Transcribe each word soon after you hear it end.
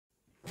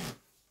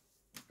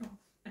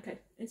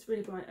it's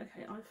really bright.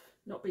 Okay, I've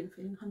not been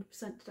feeling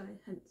 100% today,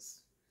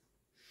 hence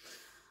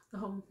the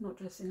whole not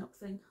dressing up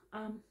thing.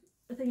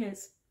 The thing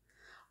is,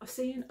 I've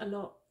seen a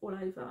lot all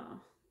over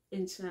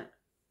internet,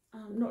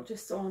 not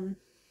just on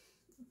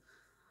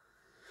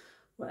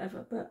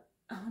whatever, but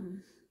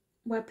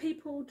where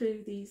people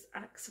do these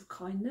acts of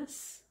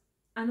kindness.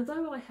 And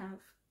although I have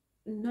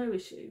no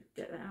issue,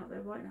 get that out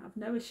there right now, I have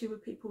no issue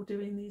with people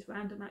doing these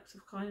random acts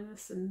of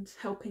kindness and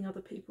helping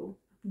other people.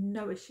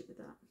 No issue with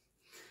that.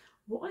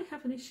 What I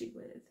have an issue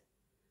with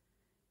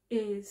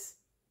is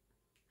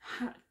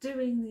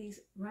doing these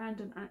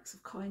random acts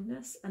of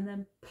kindness and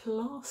then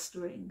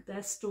plastering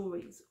their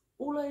stories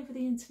all over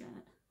the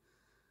internet.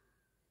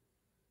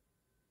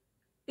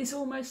 It's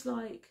almost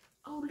like,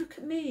 oh, look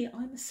at me,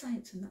 I'm a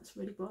saint, and that's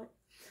really bright.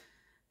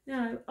 You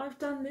know, I've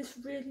done this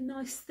really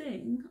nice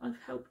thing, I've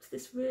helped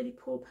this really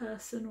poor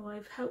person, or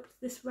I've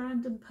helped this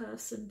random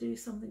person do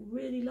something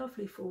really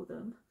lovely for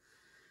them.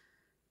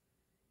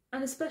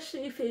 And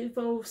especially if it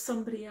involves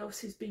somebody else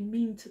who's been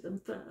mean to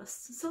them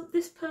first. So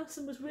this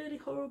person was really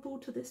horrible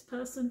to this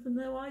person, and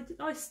though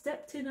I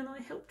stepped in and I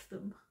helped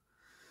them.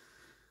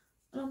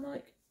 And I'm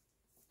like,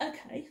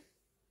 okay,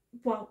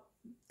 well,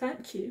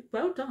 thank you,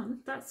 well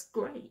done, that's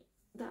great,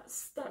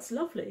 that's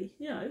lovely,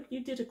 you know,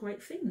 you did a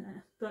great thing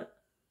there. But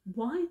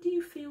why do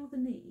you feel the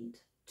need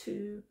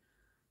to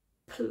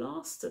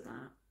plaster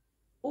that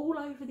all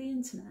over the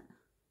internet?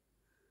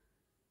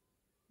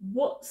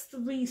 What's the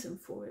reason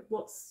for it?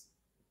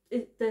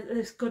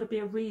 There's got to be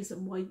a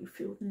reason why you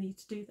feel the need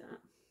to do that.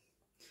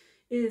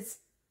 Is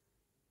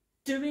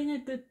doing a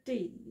good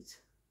deed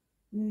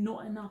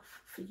not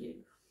enough for you?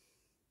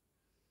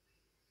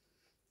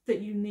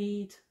 That you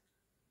need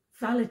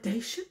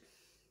validation?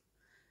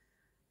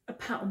 A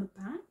pat on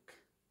the back?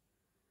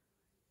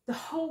 The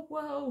whole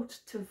world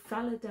to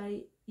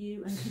validate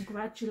you and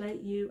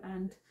congratulate you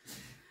and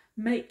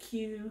make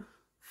you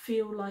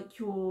feel like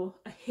you're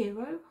a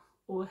hero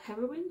or a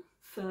heroine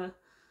for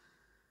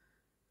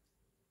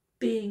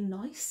being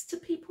nice to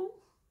people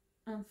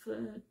and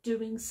for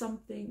doing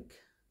something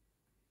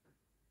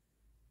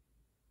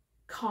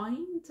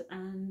kind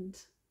and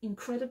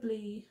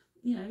incredibly,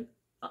 you know,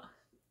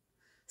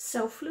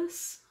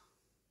 selfless.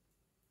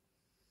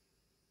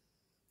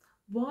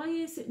 Why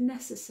is it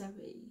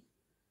necessary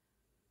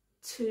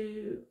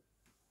to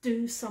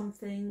do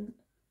something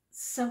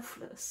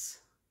selfless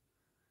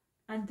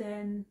and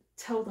then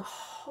tell the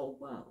whole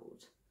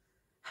world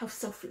how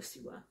selfless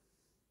you were?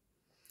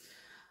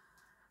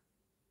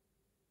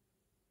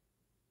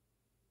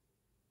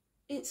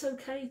 It's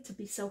okay to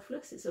be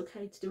selfless, it's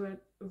okay to do a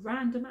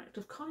random act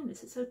of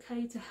kindness, it's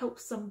okay to help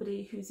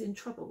somebody who's in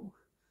trouble.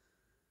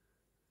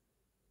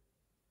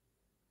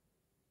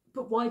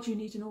 But why do you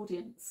need an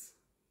audience?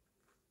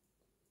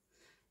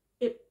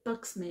 It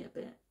bugs me a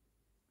bit.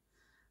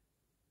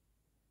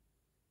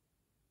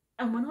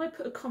 And when I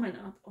put a comment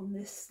up on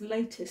this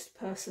latest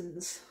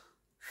person's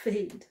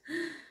feed,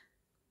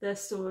 their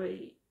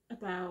story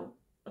about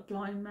a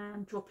blind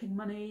man dropping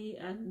money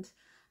and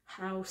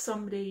how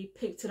somebody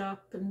picked it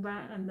up and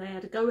they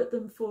had a go at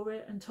them for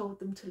it and told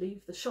them to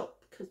leave the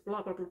shop because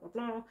blah blah blah blah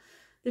blah.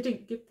 They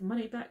didn't give the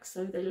money back,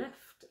 so they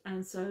left,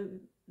 and so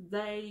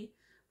they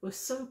were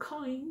so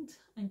kind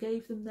and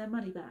gave them their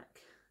money back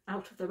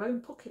out of their own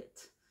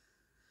pocket.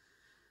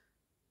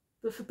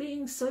 But for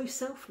being so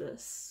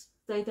selfless,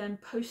 they then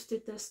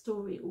posted their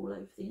story all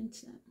over the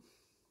internet.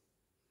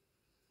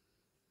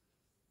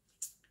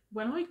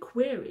 When I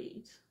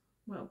queried,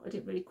 well, I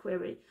didn't really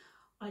query,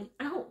 I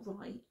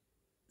outright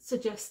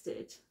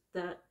suggested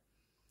that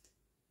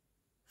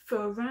for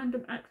a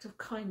random act of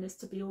kindness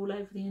to be all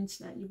over the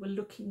internet, you were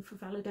looking for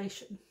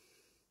validation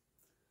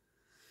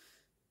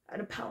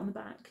and a pat on the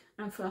back,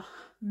 and for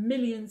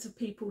millions of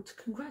people to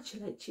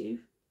congratulate you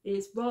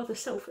is rather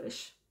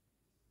selfish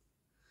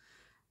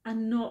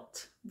and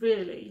not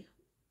really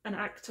an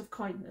act of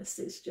kindness.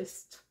 It's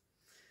just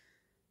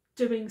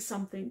doing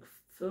something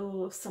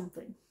for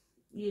something.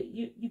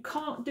 You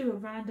can't do a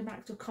random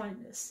act of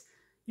kindness.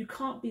 You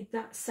can't be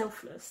that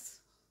selfless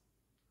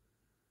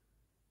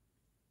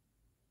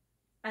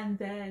and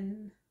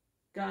then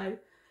go,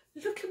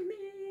 look at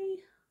me,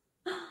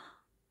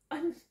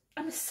 I'm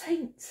a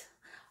saint,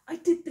 I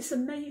did this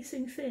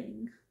amazing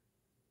thing,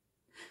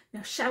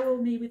 now shower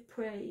me with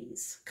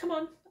praise. Come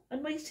on,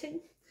 I'm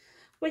waiting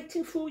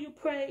for all your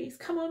praise.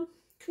 Come on,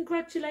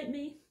 congratulate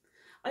me,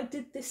 I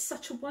did this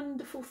such a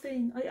wonderful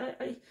thing.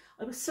 I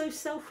was so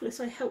selfless.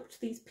 I helped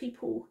these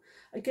people,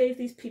 I gave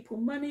these people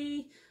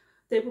money.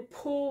 They were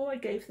poor, I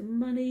gave them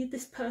money.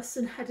 This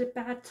person had a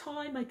bad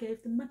time, I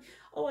gave them money.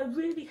 Oh, I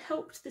really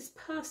helped this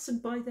person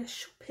buy their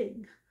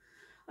shopping.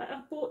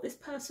 I bought this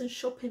person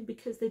shopping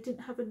because they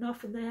didn't have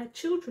enough and they had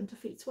children to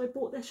feed, so I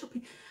bought their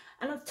shopping.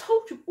 And I've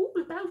told you all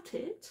about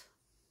it.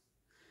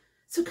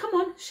 So come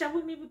on,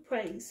 shower me with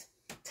praise.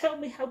 Tell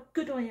me how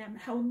good I am,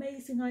 how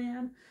amazing I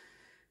am.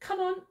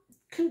 Come on,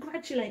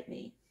 congratulate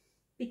me.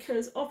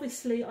 Because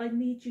obviously I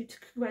need you to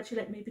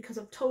congratulate me because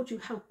I've told you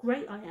how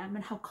great I am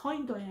and how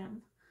kind I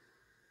am.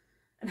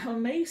 And how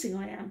amazing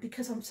I am,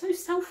 because I'm so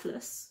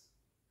selfless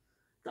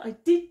that I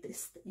did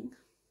this thing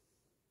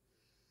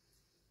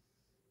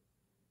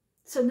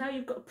So now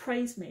you've got to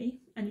praise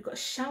me and you've got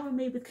to shower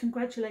me with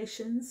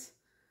congratulations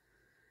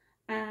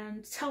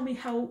and tell me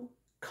how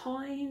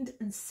kind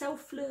and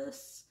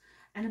selfless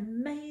and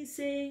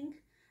amazing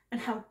and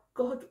how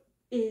God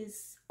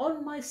is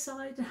on my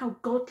side and how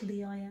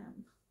godly I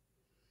am.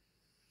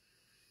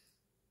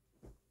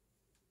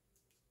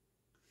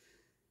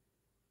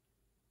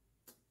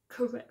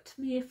 Correct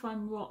me if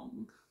I'm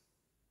wrong,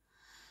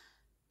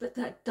 but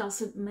that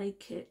doesn't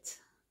make it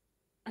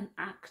an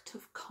act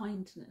of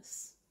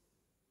kindness.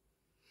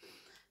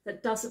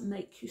 That doesn't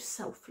make you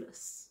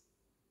selfless.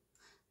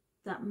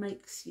 That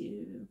makes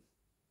you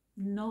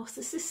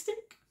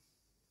narcissistic,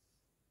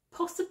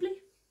 possibly.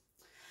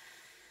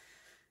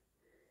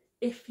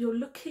 If you're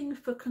looking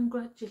for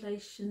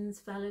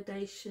congratulations,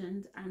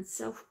 validation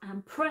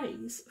and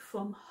praise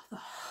from the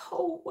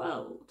whole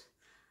world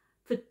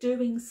for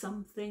doing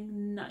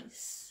something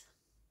nice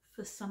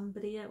for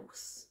somebody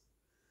else,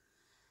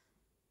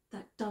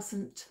 that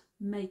doesn't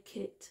make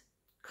it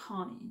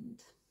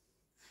kind.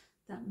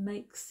 That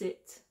makes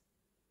it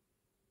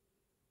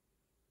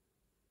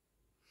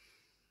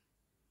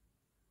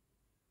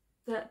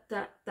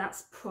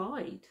that's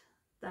pride.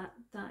 That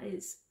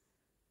is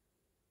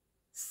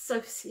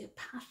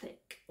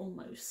sociopathic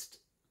almost.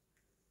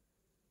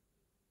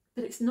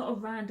 But it's not a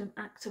random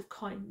act of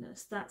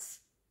kindness. That's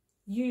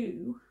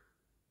you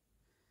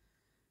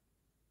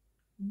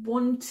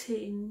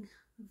wanting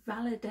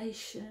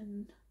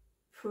validation,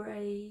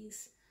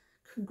 praise,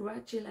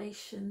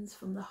 congratulations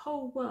from the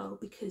whole world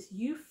because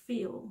you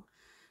feel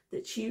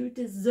that you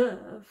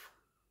deserve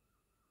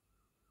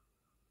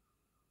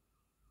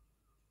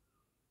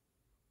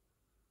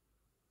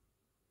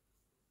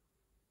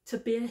to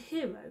be a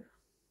hero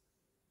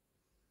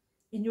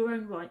in your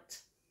own right.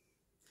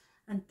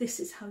 And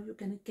this is how you're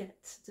going to get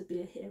to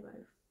be a hero.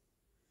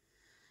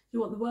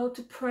 You want the world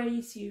to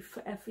praise you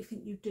for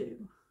everything you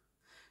do,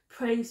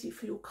 praise you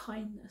for your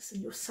kindness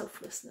and your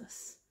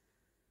selflessness.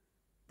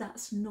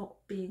 That's not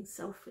being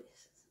selfish.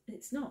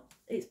 It's not.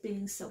 It's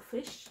being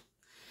selfish.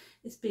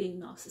 It's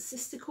being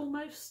narcissistic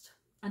almost.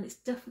 And it's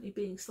definitely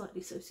being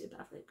slightly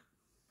sociopathic.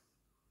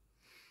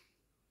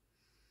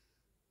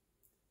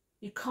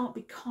 You can't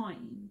be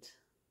kind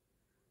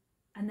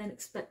and then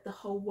expect the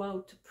whole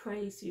world to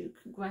praise you,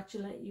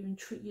 congratulate you and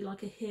treat you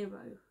like a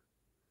hero.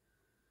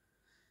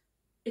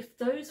 If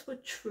those were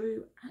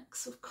true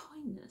acts of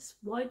kindness,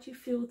 why do you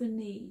feel the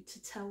need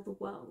to tell the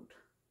world?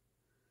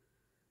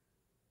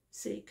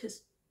 See,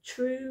 because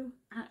true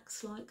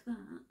acts like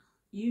that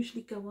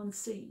usually go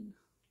unseen.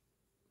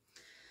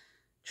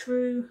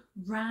 True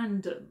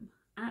random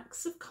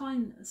acts of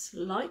kindness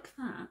like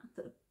that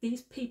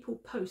these people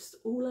post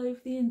all over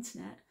the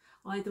internet,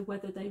 either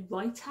whether they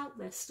write out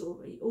their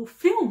story or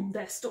film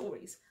their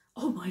stories.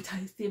 Oh my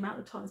days, the amount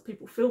of times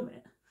people film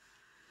it.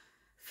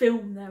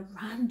 Film their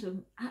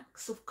random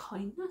acts of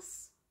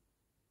kindness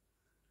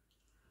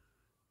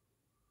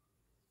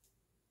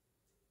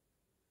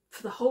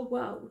for the whole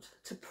world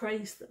to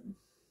praise them,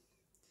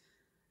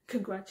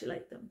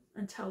 congratulate them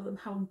and tell them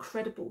how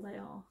incredible they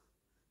are.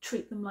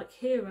 Treat them like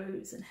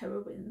heroes and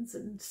heroines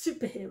and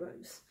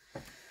superheroes.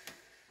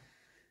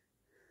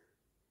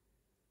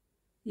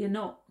 You're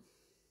not.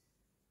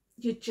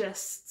 You're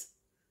just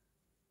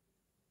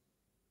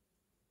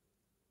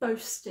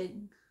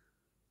boasting.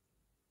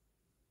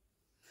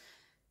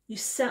 You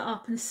set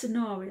up a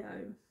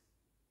scenario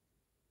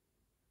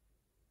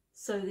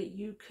so that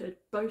you could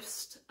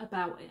boast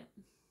about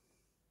it.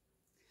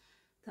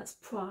 That's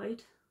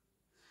pride.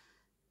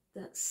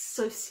 That's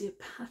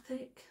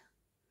sociopathic.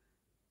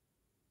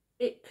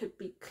 It could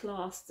be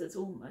classed as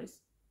almost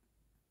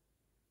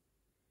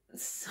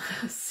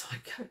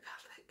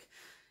psychopathic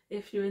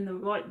if you're in the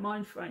right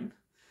mind frame.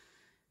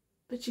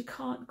 But you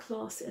can't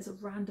class it as a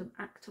random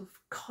act of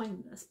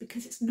kindness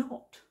because it's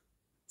not.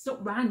 It's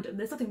not random.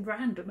 There's nothing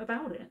random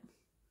about it.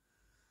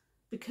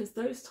 Because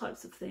those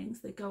types of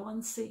things, they go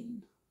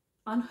unseen,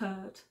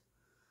 unheard,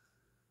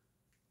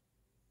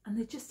 and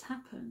they just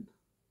happen.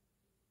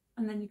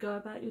 And then you go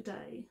about your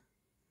day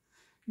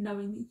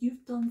knowing that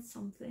you've done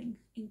something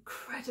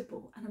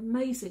incredible and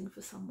amazing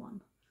for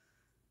someone.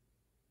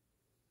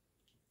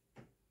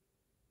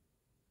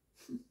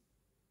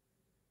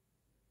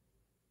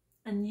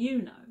 And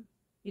you know,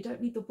 you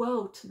don't need the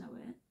world to know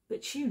it,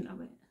 but you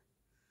know it.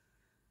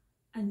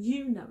 And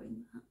you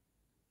knowing that,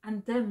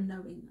 and them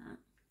knowing that,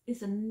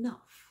 is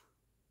enough.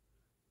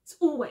 It's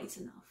always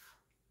enough.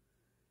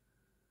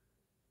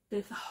 But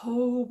if the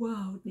whole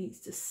world needs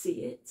to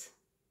see it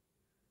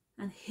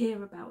and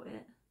hear about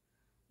it,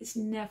 it's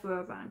never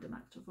a random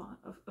act of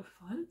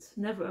violence,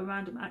 never a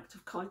random act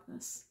of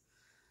kindness.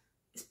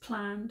 It's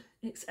planned,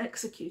 it's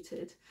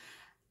executed,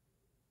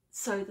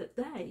 so that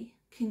they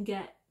can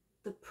get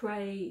the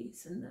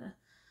praise and the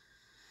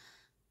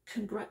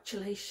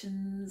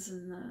congratulations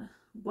and the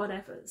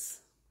whatevers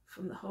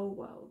from the whole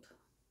world.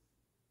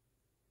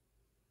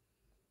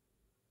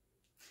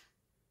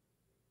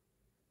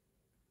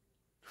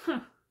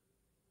 Huh.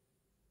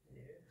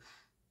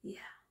 Yeah.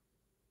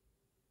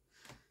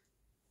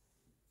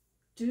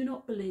 Do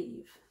not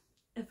believe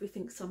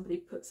everything somebody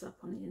puts up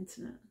on the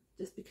internet.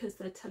 just because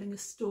they're telling a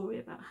story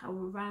about how a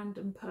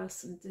random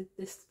person did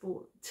this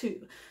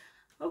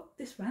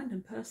this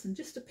random person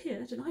just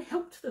appeared and I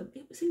helped them.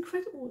 It was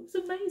incredible. It was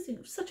amazing.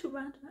 It was such a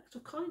random act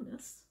of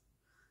kindness.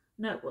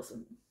 No, it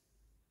wasn't.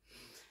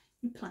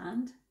 You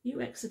planned,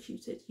 you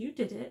executed, you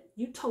did it,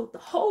 you told the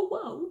whole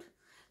world,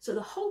 so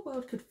the whole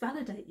world could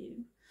validate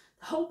you,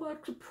 the whole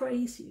world could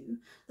praise you,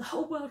 the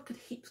whole world could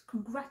heap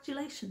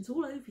congratulations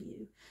all over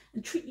you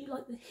and treat you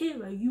like the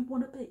hero you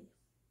want to be.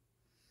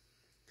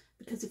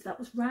 Because if that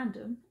was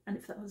random, and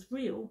if that was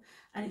real,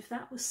 and if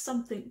that was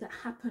something that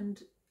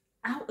happened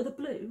out of the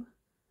blue,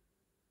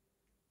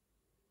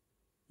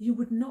 you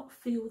would not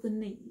feel the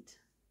need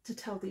to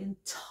tell the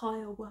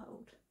entire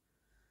world,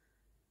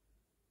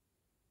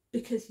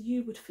 because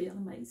you would feel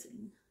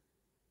amazing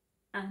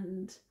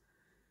and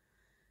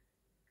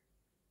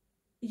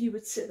you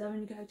would sit there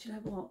and you go, do you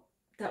know what,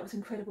 that was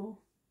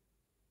incredible.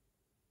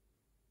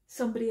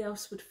 Somebody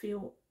else would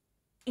feel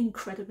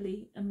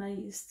incredibly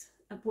amazed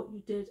at what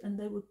you did and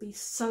they would be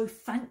so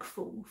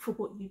thankful for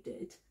what you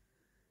did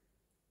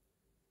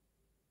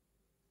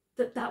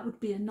that that would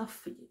be enough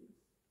for you.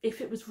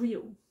 If it was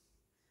real,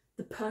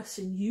 the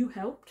person you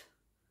helped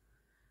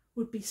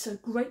would be so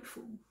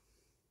grateful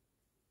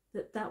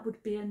that that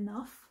would be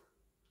enough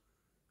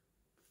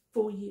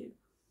for you.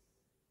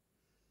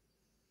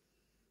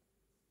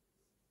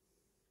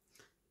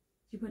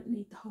 You wouldn't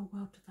need the whole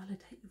world to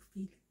validate your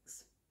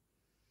feelings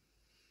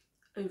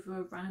over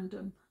a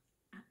random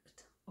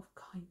act of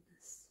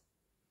kindness.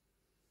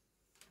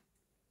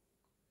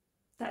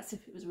 That's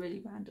if it was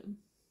really random.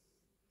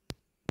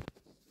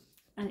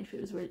 And if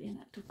it was really an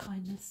act of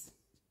kindness.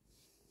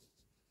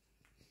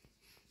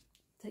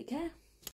 Take care.